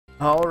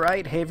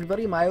Alright, hey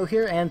everybody, Myo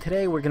here, and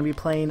today we're going to be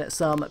playing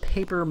some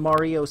Paper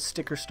Mario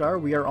Sticker Star.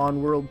 We are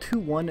on World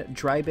 2-1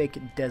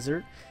 Drybake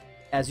Desert.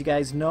 As you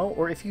guys know,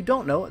 or if you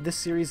don't know, this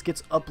series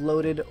gets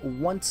uploaded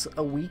once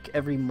a week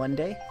every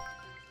Monday.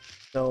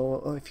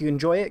 So if you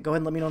enjoy it, go ahead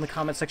and let me know in the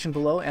comment section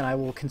below, and I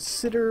will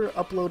consider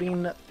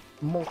uploading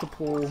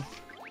multiple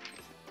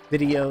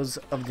videos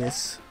of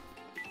this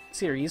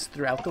series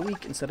throughout the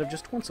week instead of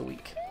just once a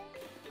week.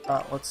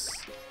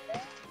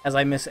 As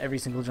I miss every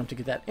single jump to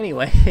get that.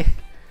 Anyway,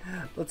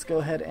 let's go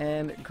ahead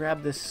and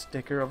grab this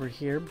sticker over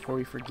here before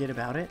we forget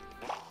about it.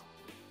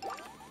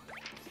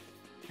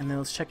 And then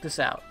let's check this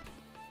out.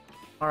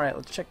 Alright,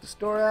 let's check the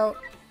store out.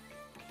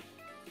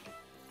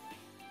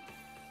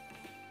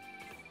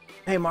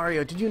 Hey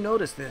Mario, did you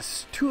notice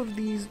this? Two of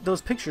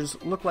those pictures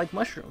look like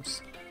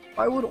mushrooms.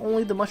 Why would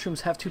only the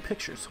mushrooms have two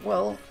pictures?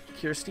 Well,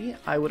 Kersti,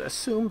 I would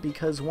assume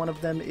because one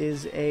of them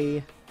is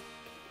a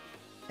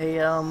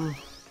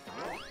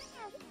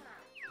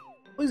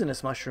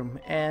poisonous mushroom,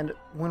 and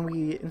when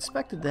we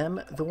inspected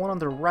them, the one on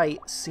the right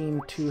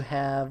seemed to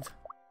have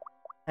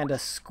kinda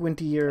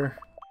squintier,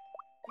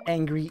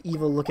 angry,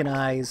 evil-looking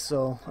eyes,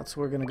 so that's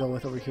what we're gonna go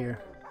with over here.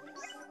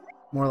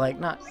 More like,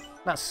 not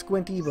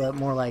squinty, but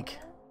more like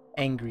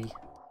angry.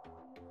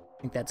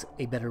 I think that's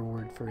a better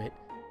word for it.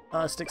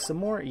 Stick some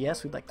more?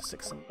 Yes, we'd like to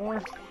stick some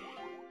more.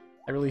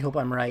 I really hope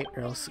I'm right,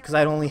 or else, because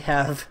I only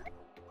have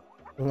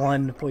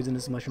one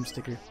poisonous mushroom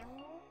sticker.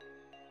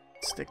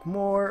 Stick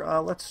more.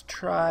 Let's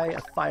try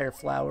a fire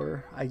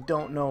flower. I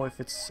don't know if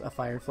it's a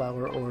fire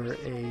flower or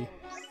a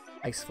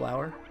ice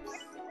flower,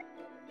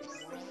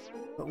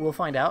 but we'll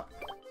find out.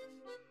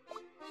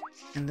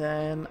 And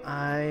then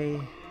I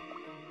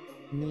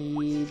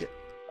need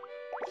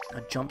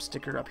a jump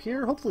sticker up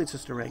here. Hopefully it's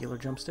just a regular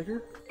jump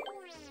sticker.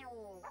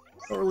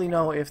 Don't really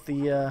know if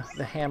the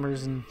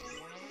hammers and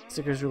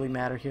stickers really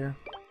matter here,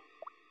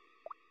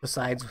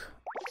 besides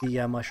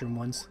the mushroom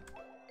ones.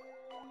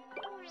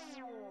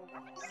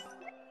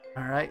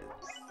 Alright,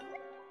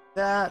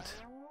 that.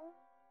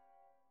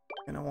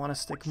 Gonna want to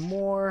stick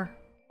more.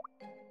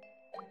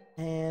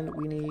 And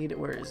we need,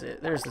 where is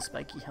it? There's the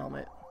spiky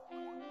helmet.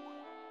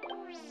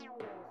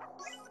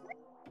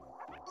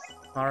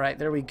 Alright,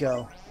 there we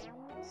go.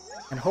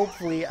 And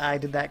hopefully I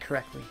did that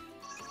correctly.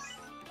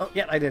 Oh,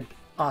 yeah, I did.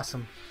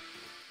 Awesome.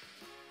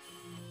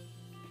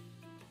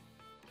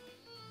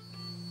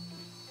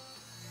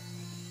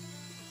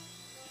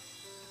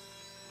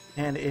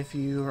 And if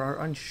you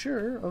are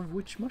unsure of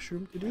which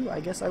mushroom to do,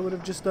 I guess I would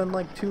have just done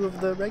like two of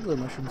the regular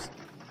mushrooms.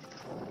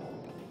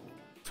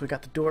 So we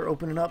got the door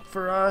opening up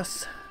for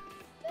us.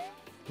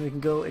 We can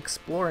go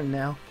exploring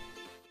now.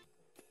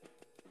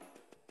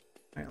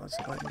 Alright, let's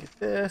go ahead and get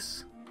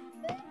this.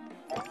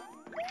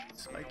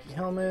 Spiky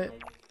helmet.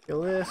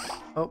 Kill this.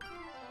 Oh.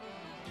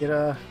 Get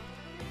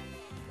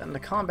into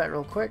combat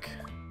real quick.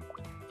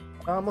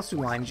 Let's do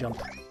line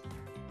jump.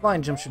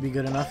 Line jump should be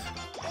good enough.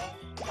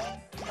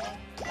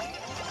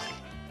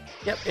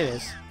 Yep, it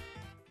is.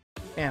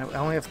 Man, I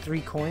only have 3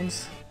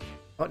 coins.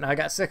 Oh, now I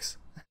got 6.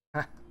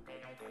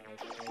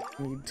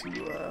 Need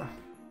to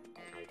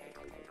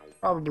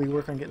probably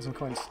work on getting some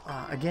coins.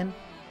 Again?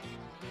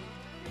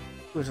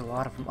 There's a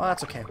lot of them. Oh,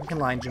 that's okay. We can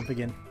line jump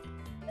again.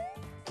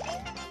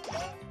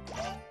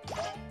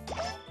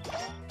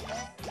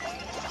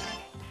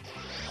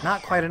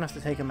 Not quite enough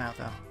to take him out,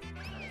 though.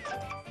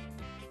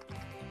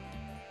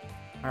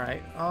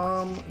 Alright,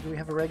 do we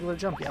have a regular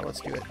jump? Yeah,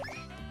 let's do it.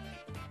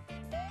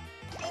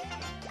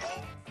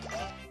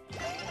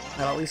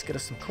 That'll at least get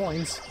us some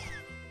coins.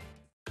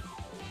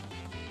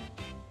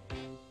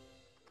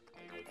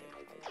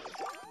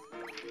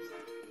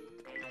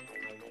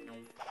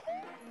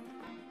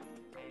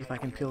 If I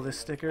can peel this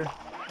sticker.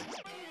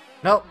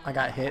 Nope, I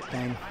got hit,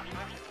 dang.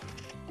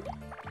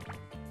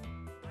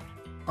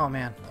 Oh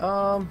man.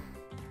 How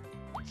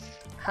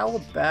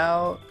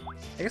about,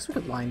 I guess we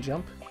could line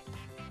jump.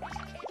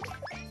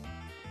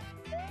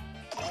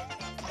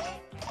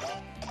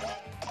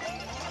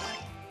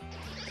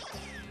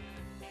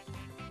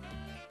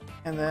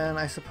 And then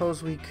I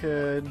suppose we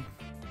could,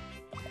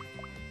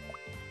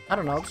 I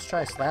don't know, let's try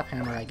a slap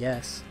hammer, I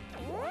guess.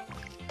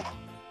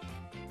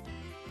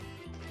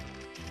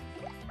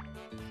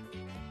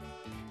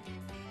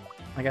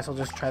 I guess I'll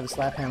just try the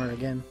slap hammer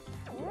again.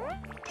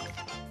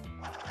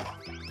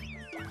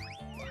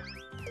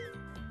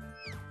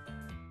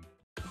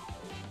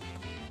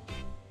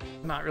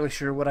 I'm not really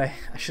sure what I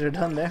should have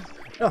done there.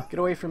 Oh, get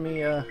away from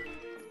me, over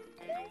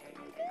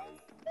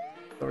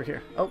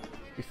here. Oh,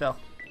 we fell.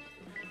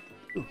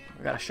 Ooh,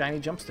 I got a shiny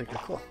jump sticker,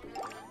 cool.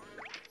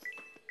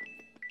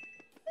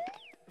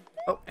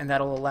 Oh, and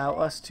that'll allow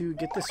us to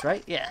get this,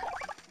 right? Yeah.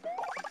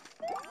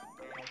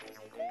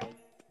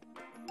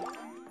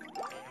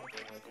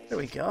 There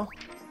we go.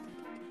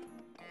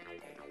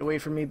 Get away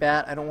from me,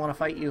 bat. I don't want to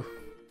fight you.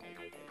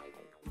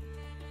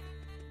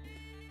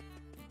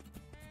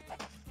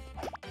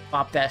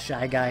 Pop that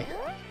shy guy.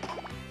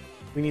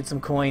 We need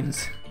some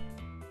coins.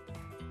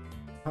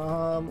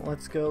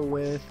 Let's go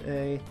with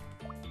a...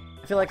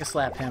 I feel like a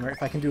slap hammer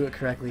if I can do it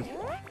correctly.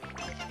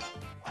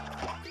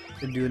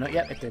 Did do enough?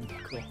 Yep, it did.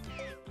 Cool.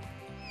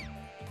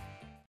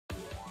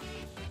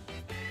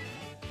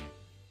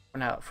 We're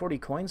now at 40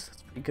 coins.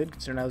 That's pretty good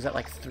considering I was at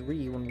like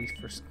 3 when we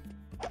first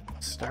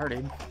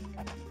started.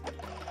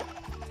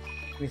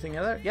 Anything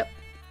other? Yep.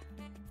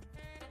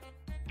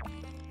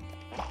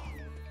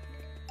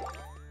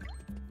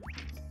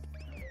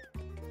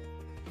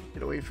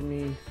 Get away from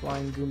me,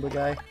 flying Goomba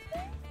guy.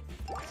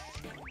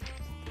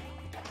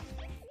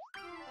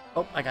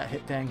 Oh, I got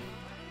hit, dang.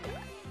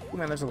 Oh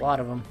man, there's a lot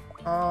of them.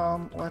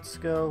 Let's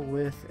go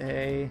with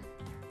a...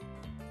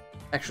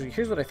 Actually,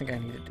 here's what I think I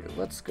need to do.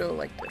 Let's go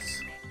like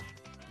this.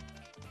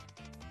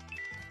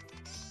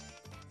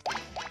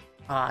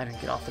 Ah, I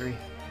didn't get all 3.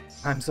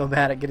 I'm so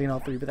bad at getting all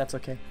 3, but that's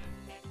okay.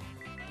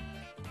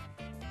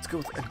 Let's go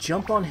with a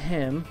jump on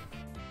him,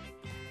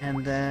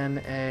 and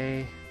then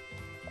a...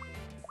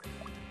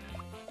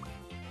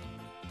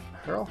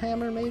 hurl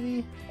hammer,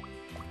 maybe?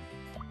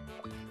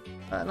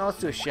 No, let's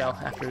do a shell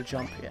after a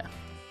jump, yeah.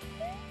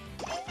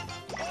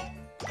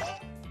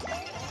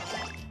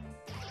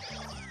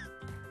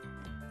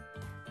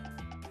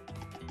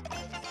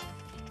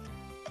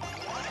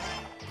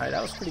 Alright,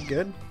 that was pretty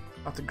good.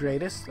 Not the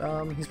greatest.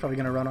 He's probably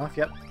gonna run off,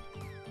 yep.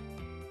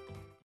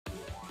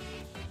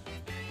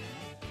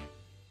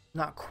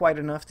 Not quite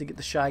enough to get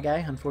the shy guy,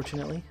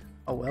 unfortunately.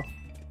 Oh well.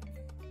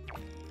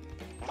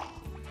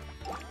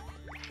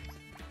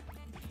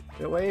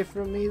 Get away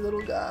from me,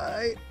 little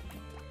guy!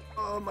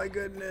 Oh my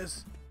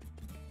goodness.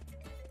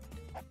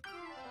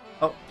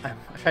 Oh, I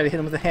tried to hit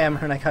him with a hammer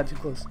and I got too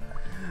close.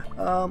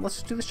 Let's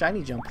just do the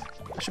shiny jump.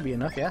 That should be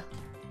enough, yeah?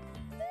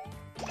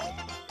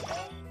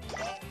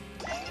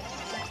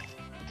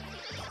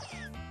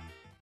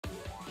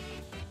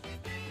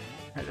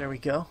 Alright, there we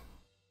go.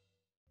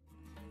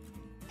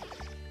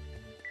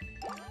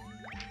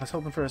 I was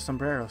hoping for a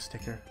sombrero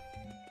sticker.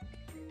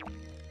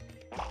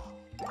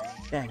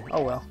 Dang,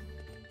 oh well.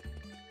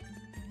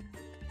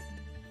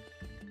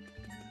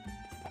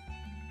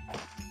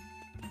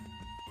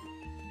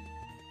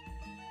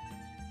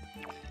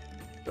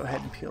 Go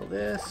ahead and peel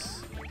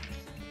this.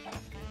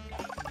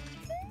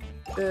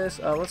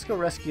 Let's go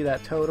rescue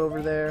that toad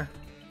over there.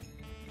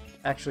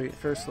 Actually,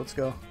 first let's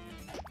go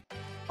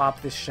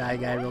pop this shy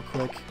guy real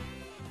quick.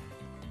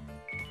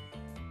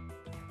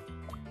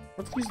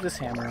 Let's use this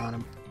hammer on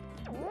him.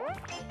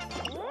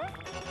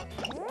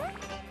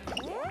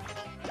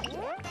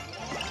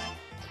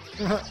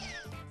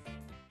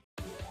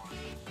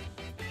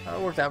 That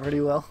worked out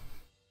pretty well.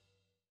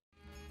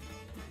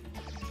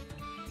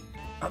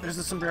 Oh, there's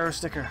the sombrero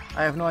sticker.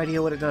 I have no idea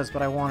what it does,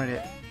 but I wanted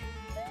it.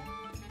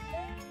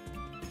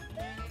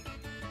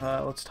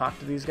 Let's talk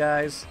to these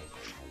guys.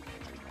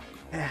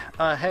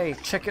 Hey,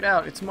 check it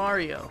out. It's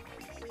Mario.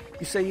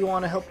 You say you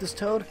want to help this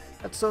toad?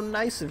 That's so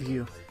nice of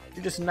you.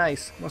 You're just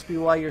nice. Must be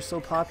why you're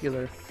so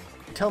popular.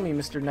 Tell me,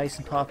 Mr. Nice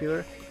and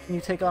Popular, can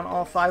you take on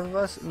all 5 of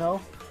us?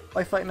 No?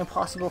 Why fight an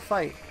impossible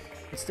fight?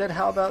 Instead,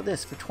 how about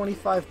this? For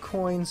 25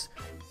 coins,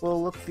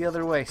 we'll look the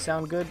other way.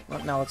 Sound good?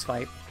 Well, now let's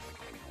fight.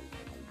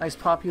 Nice,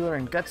 Popular,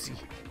 and Gutsy.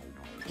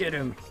 Get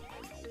him.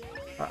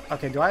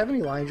 Okay, do I have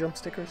any line jump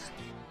stickers?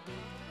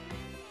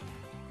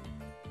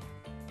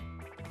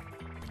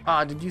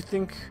 Ah, did you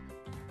think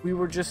we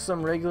were just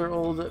some regular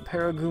old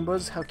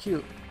Paragoombas? How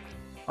cute.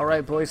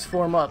 Alright, boys,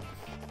 form up.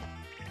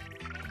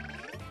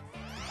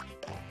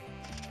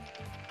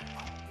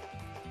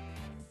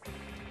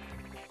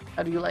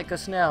 How do you like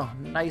us now?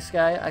 Nice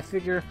guy. I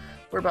figure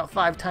we're about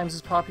 5 times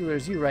as popular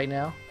as you right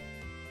now.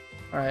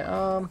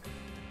 Alright,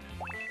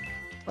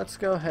 let's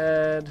go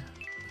ahead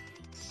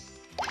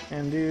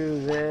and do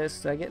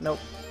this. Did I get... Nope.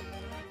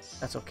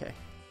 That's okay.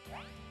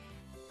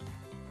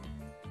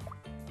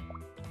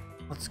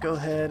 Let's go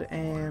ahead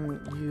and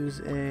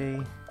use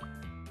a...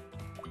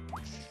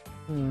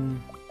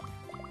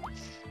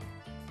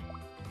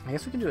 I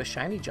guess we can do a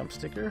shiny jump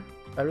sticker.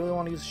 I really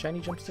want to use a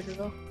shiny jump sticker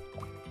though.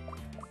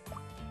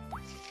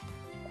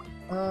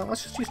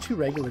 Let's just use 2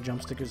 regular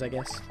jump stickers, I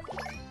guess.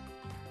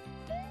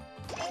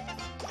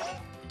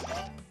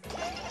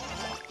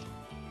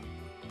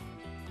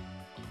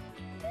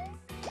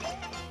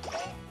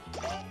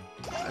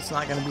 That's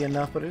not going to be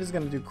enough, but it is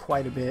going to do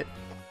quite a bit.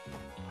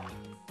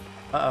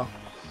 Uh-oh.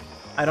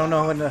 I don't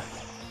know when to...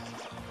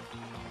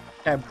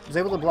 Okay, I was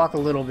able to block a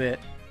little bit.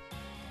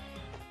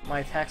 My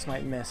attacks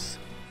might miss.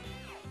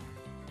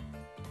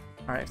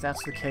 Alright, if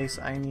that's the case,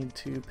 I need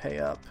to pay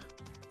up.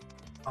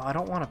 Oh, I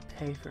don't want to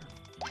pay for...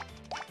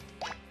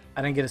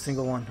 I didn't get a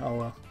single one. Oh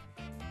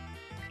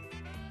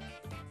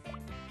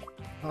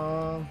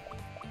well.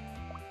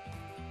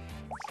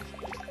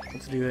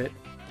 Let's do it.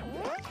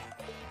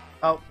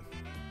 Oh.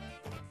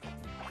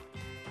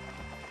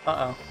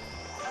 Uh-oh.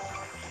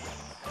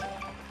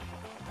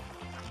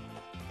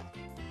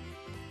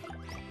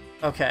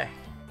 Okay.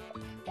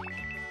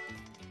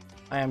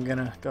 I am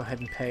gonna go ahead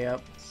and pay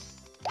up.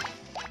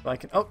 So I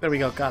can... Oh, there we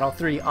go. Got all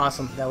 3.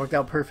 Awesome. That worked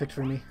out perfect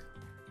for me.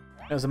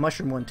 There was a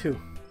mushroom one too.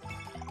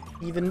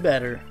 Even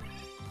better.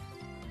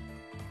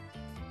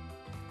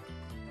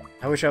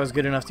 I wish I was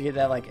good enough to get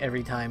that like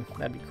every time.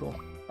 That'd be cool.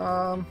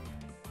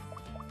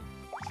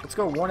 Let's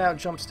go worn out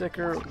jump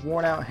sticker,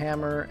 worn out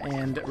hammer,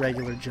 and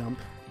regular jump.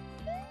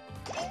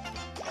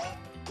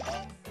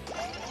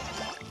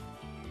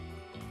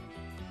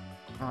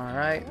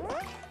 Alright.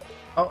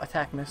 Oh,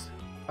 attack missed.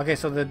 Okay,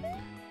 so the...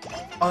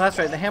 Oh, that's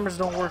right, the hammers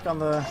don't work on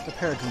the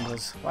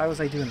Paragoombas. Why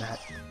was I doing that?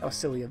 That was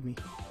silly of me.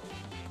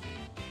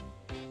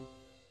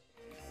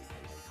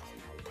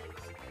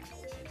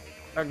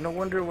 No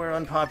wonder we're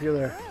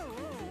unpopular.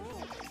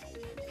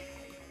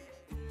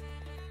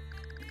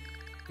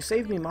 You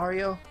saved me,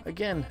 Mario.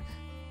 Again,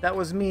 that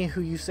was me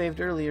who you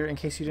saved earlier, in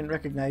case you didn't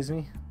recognize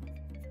me.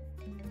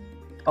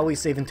 Always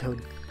saving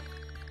Toad.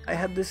 I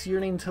had this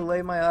yearning to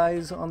lay my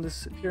eyes on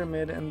this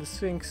pyramid and the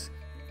Sphinx,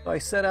 so I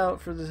set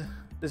out for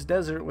this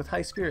desert with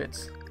high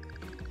spirits.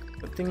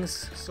 But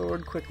things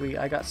soared quickly.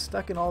 I got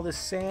stuck in all this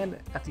sand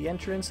at the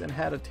entrance and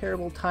had a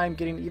terrible time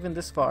getting even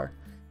this far.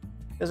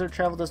 Desert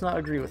travel does not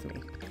agree with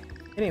me.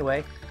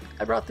 Anyway,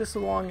 I brought this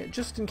along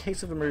just in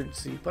case of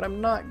emergency, but I'm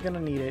not gonna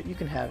need it. You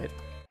can have it.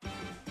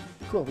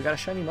 Cool, we got a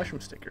shiny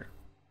mushroom sticker.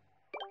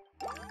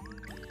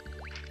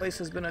 This place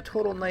has been a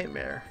total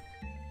nightmare.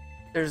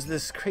 There's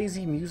this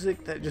crazy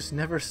music that just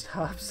never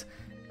stops,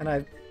 and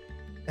I've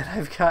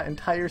got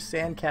entire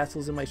sand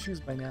castles in my shoes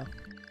by now.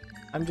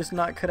 I'm just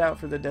not cut out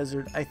for the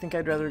desert. I think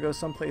I'd rather go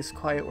someplace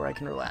quiet where I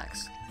can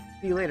relax.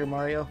 See you later,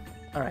 Mario.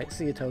 Alright,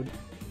 see you, Toad.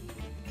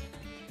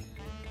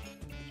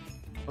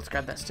 Let's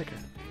grab that sticker.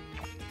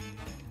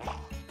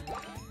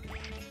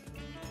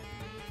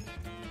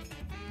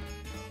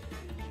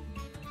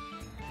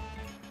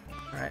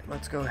 Alright,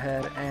 let's go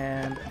ahead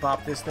and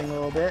bop this thing a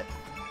little bit.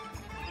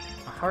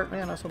 A heart,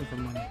 man? I was hoping for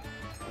money.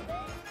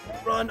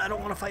 Run! I don't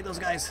want to fight those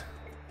guys.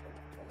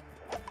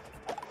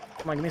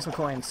 Come on, give me some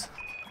coins.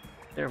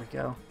 There we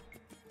go.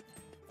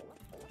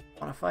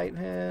 Want to fight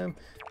him.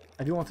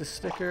 I do want this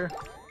sticker.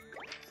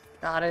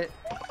 Got it.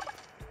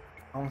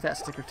 I want that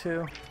sticker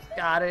too.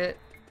 Got it.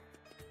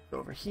 Go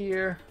over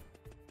here.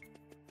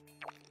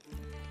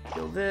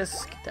 Peel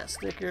this. Get that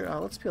sticker. Oh,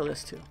 let's peel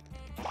this too.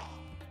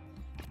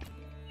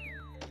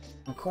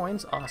 Some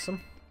coins. Awesome.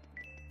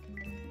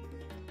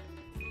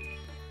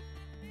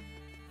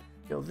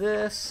 Peel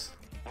this.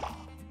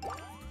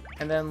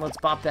 And then let's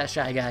bop that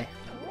shy guy.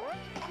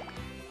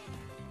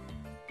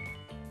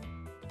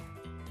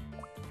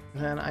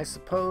 Then I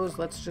suppose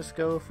let's just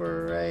go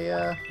for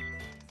a,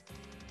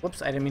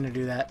 whoops, I didn't mean to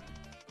do that.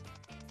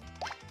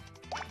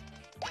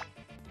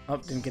 Oh,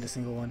 didn't get a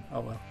single one.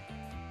 Oh well.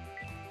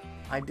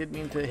 I did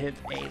mean to hit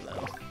A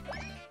though.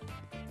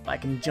 If I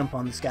can jump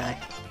on this guy.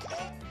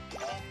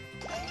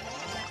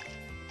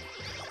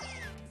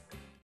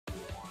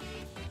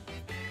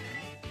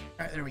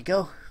 Alright, there we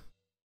go.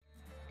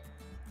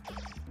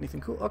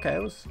 Anything cool? Okay,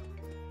 that was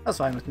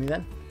fine with me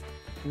then.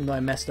 Even though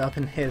I messed up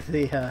and hit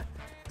the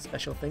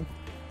special thing.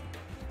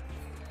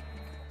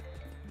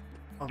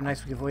 Oh,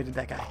 nice, we avoided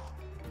that guy.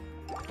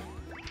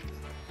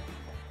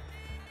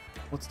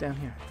 What's down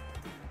here?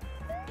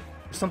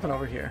 There's something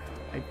over here.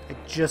 I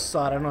just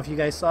saw it. I don't know if you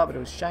guys saw it, but it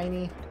was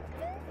shiny.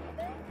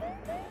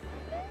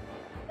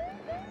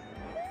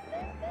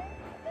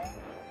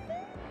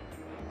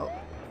 Oh.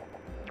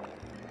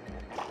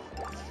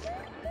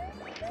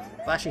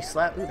 Flashy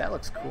slap. Ooh, that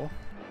looks cool.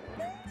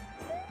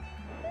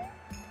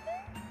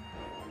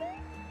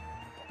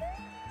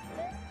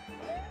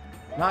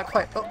 Not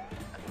quite. Oh.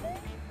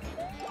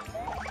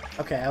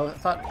 Okay, I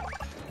thought.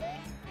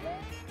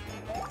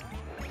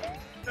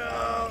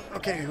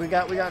 Okay, we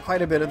got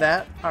quite a bit of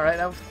that. All right,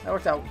 that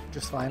worked out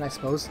just fine, I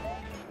suppose.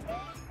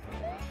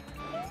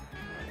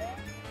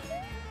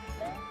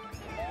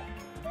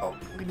 Oh,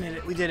 we did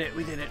it! We did it!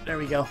 We did it! There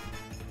we go.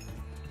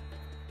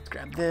 Let's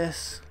grab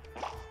this.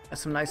 Got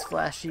some nice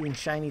flashy and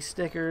shiny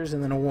stickers,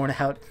 and then a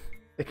worn-out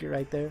sticker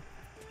right there.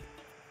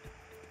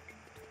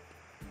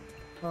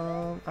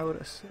 I would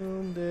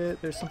assume that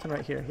there's something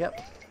right here.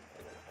 Yep.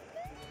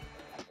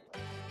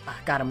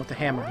 Got him with the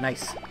hammer.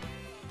 Nice.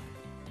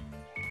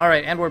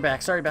 Alright, and we're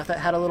back. Sorry about that.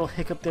 Had a little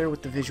hiccup there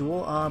with the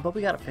visual, but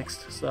we got it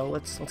fixed. So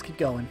let's keep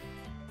going.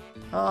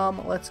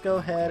 Let's go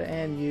ahead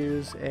and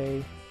use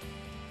a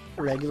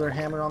regular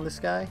hammer on this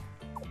guy.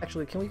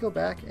 Actually, can we go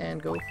back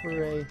and go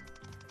for a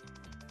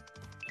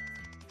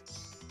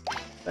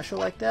special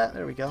like that?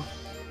 There we go.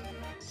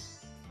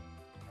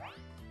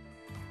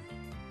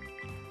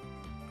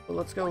 So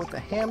let's go with the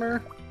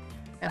hammer.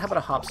 And how about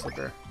a hop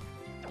slipper?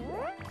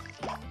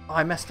 Oh,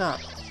 I messed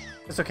up.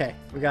 It's okay.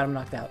 We got him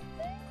knocked out.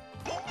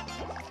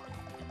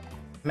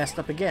 Messed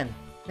up again.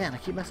 Man, I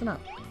keep messing up.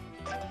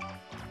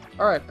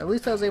 Alright, at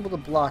least I was able to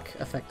block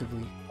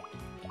effectively.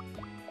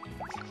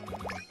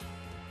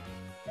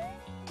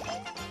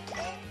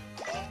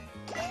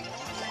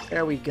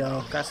 There we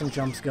go. Got some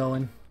jumps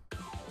going.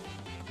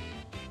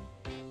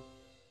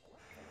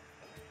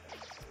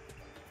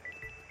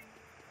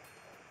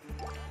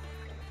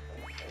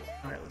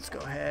 Alright, let's go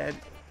ahead.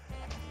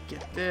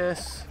 Get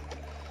this.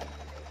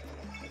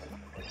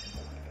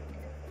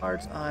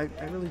 Hearts. I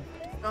really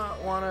do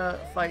not want to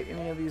fight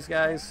any of these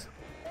guys.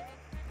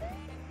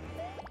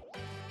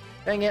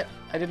 Dang it!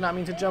 I did not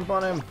mean to jump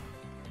on him.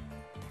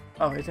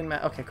 Oh, it didn't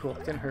matter. Okay, cool.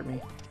 It didn't hurt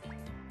me.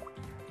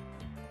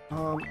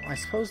 I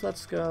suppose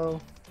let's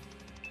go...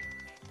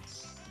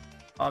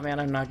 Oh man,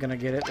 I'm not gonna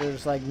get it.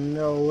 There's like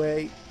no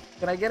way.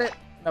 Can I get it?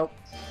 Nope.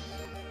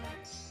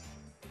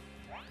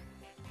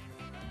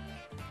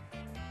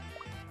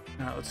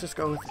 Alright, let's just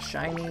go with the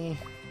shiny.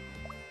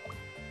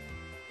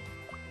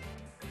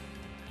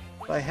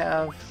 I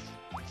have...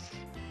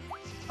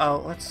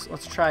 Oh,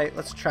 let's try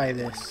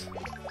this.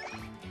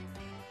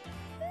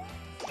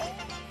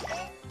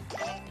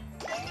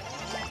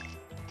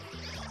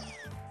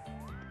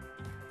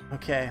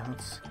 Okay,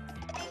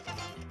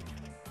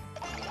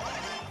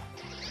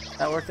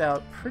 that worked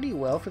out pretty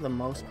well for the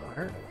most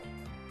part.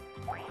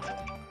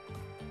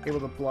 Able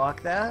to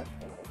block that.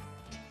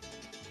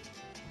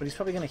 But he's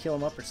probably gonna heal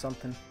him up or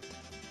something.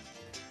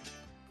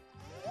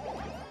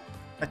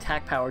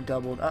 Attack power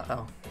doubled.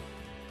 Uh-oh.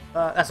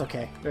 That's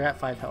okay. They're at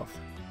 5 health.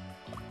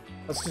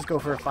 Let's just go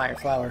for a fire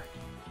flower.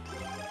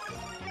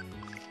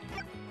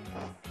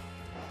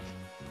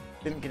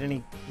 Didn't get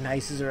any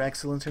nices or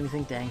excellence or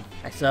anything. Dang.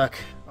 I suck.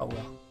 Oh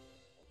well.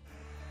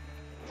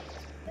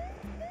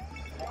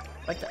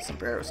 Like that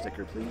sombrero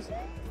sticker, please.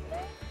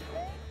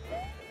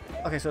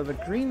 Okay, so the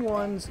green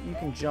ones you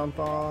can jump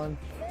on,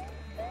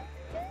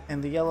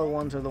 and the yellow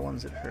ones are the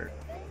ones that hurt.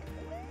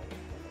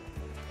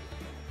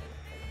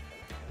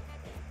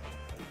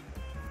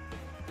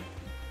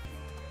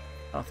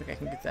 I don't think I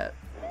can get that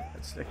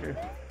sticker.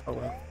 Oh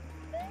well.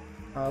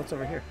 What's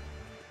over here?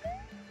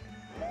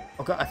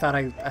 Oh god, I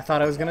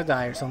thought I was gonna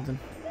die or something.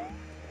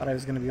 Thought I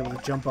was gonna be able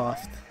to jump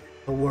off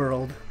the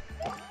world.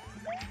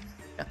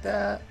 Got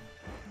that.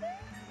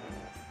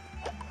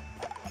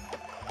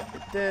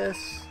 Get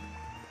this.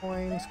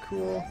 Coins,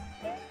 cool.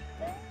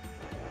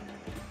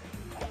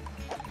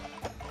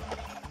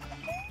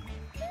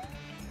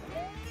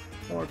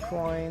 More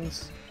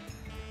coins.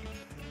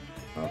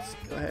 Let's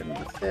go ahead and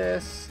get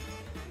this.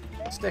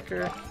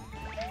 Sticker.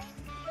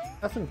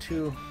 Nothing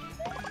too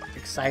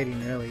exciting,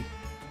 really.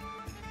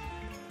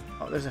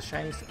 Oh, there's a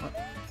shiny...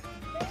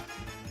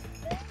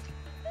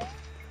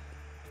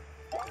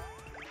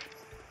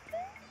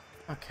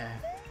 Okay.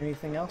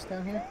 Anything else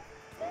down here?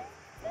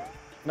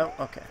 Nope,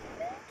 okay.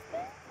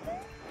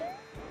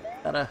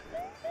 Gotta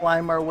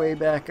climb our way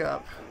back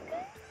up.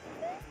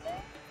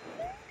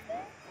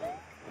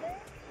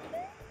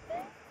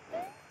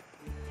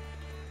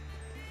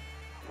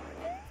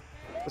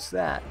 What's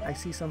that? I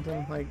see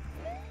something like...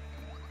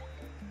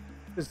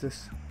 What is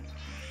this?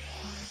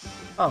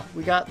 Oh,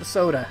 we got the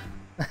soda.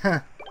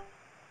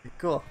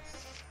 Cool.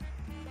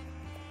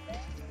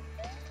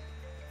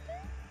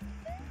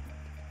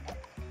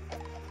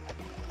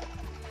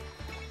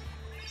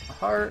 A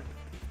heart.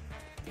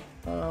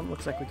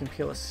 Looks like we can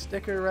peel a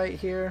sticker right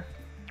here.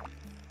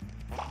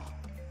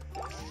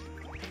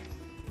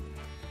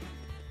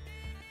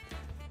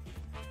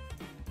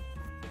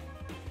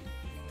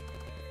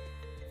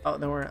 Oh,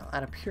 then we're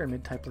at a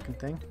pyramid type looking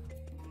thing.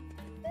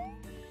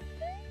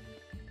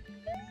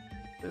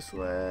 This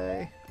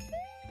way.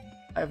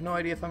 I have no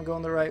idea if I'm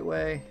going the right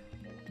way.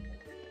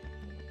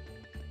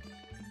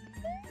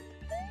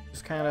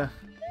 Just kind of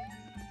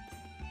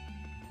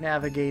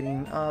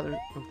navigating. There's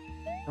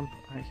jump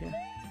right here.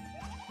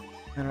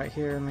 And right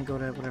here, and then go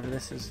to whatever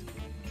this is.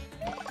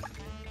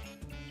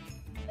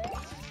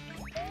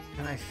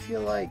 And I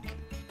feel like...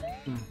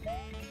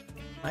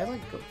 I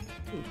like go...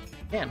 Ooh,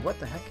 man, what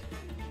the heck?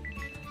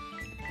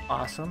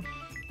 Awesome.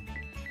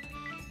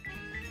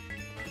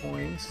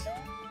 Coins.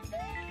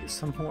 Get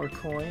some more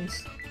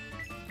coins.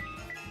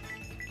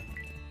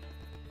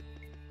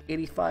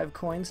 85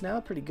 coins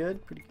now, pretty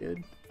good, pretty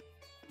good.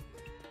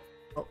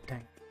 Oh,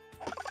 dang.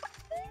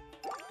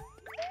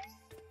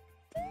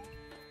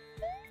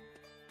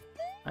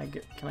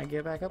 Can I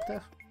get back up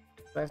there?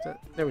 Do I have to,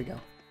 there we go.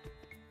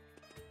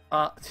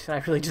 Should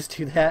I really just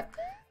do that?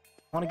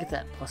 I want to get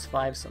that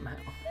 +5 somehow.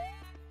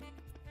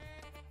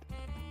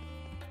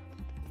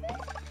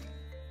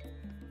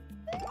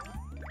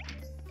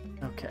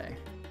 Okay.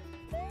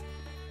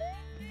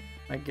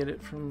 I get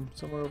it from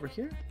somewhere over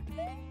here?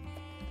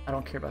 I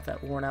don't care about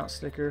that worn out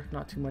sticker,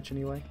 not too much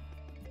anyway.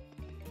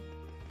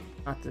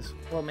 Not this,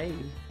 well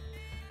maybe.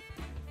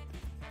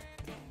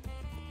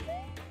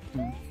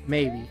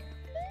 Maybe.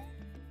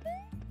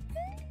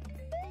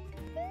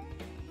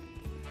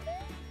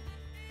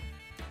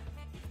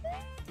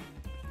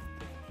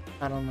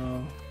 I don't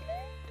know.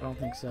 I don't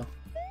think so.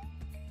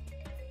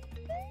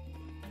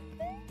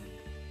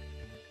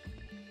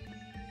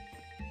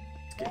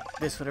 Let's get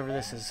this, whatever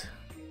this is.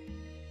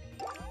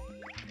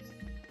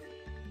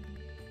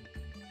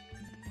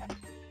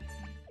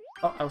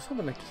 Oh, I was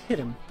hoping to hit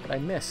him, but I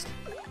missed.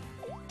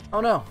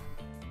 Oh no!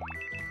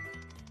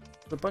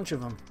 There's a bunch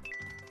of them.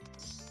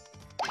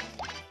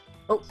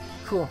 Oh,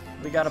 cool.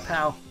 We got a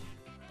POW.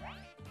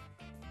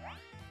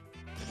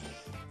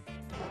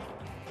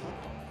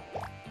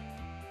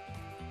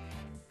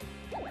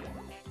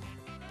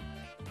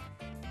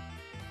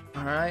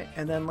 Alright,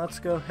 and then let's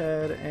go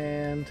ahead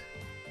and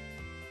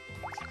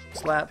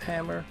slap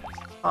hammer,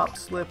 hop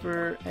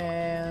slipper,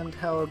 and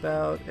how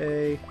about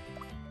a...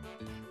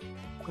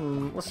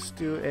 let's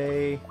do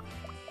a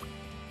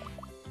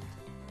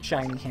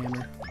shiny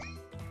hammer.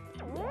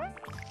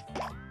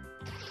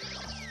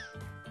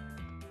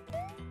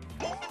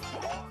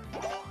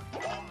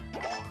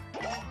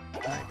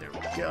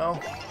 go.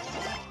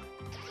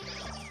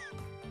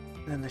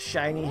 And then the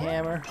shiny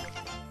hammer.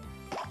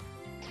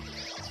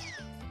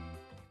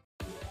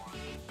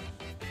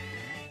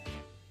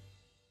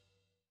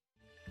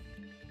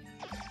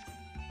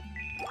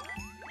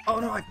 Oh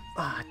no,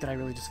 did I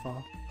really just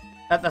fall?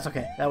 That's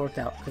okay, that worked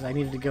out, because I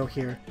needed to go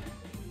here.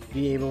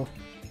 Be able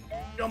to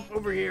jump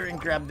over here and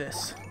grab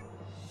this.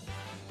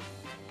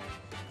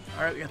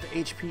 Alright, we got the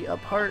HP up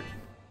heart.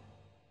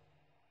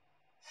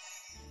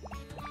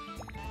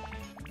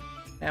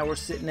 Now we're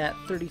sitting at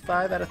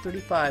 35 out of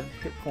 35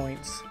 hit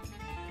points.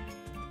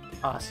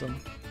 Awesome.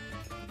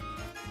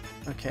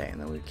 Okay, and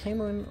then we came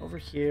in over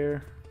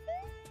here.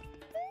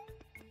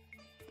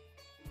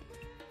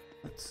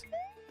 Let's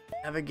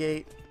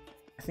navigate.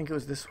 I think it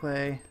was this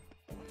way.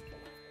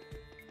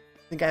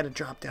 I think I had to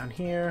drop down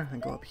here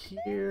and go up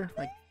here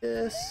like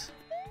this.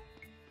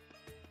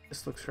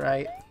 This looks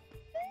right.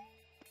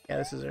 Yeah,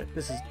 this is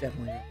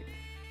definitely right.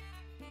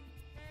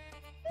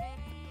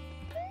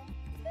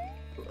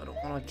 Ooh, I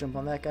don't want to jump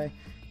on that guy.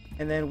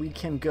 And then we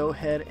can go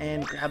ahead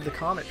and grab the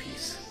comet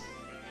piece.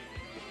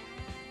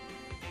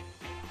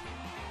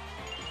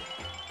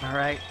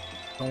 Alright,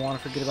 don't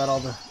want to forget about all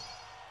the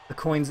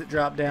coins that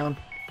drop down.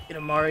 Get a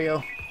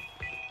Mario.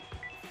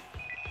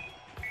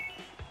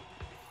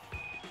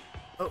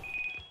 Oh.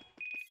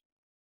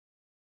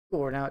 Cool,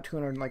 we're now at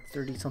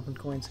 230 something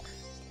coins.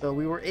 So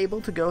we were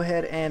able to go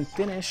ahead and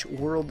finish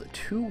World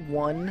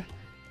 2-1.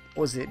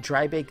 Was it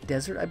Drybake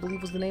Desert, I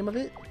believe was the name of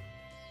it?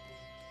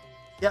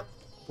 Yep,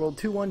 World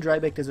 2-1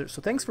 Drybake Desert.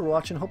 So thanks for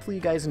watching. Hopefully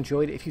you guys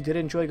enjoyed it. If you did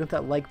enjoy, go hit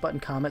that like button,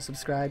 comment,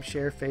 subscribe,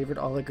 share, favorite,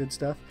 all that good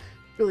stuff.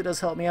 It really does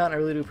help me out, and I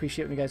really do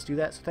appreciate when you guys do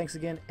that. So thanks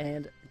again,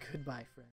 and goodbye.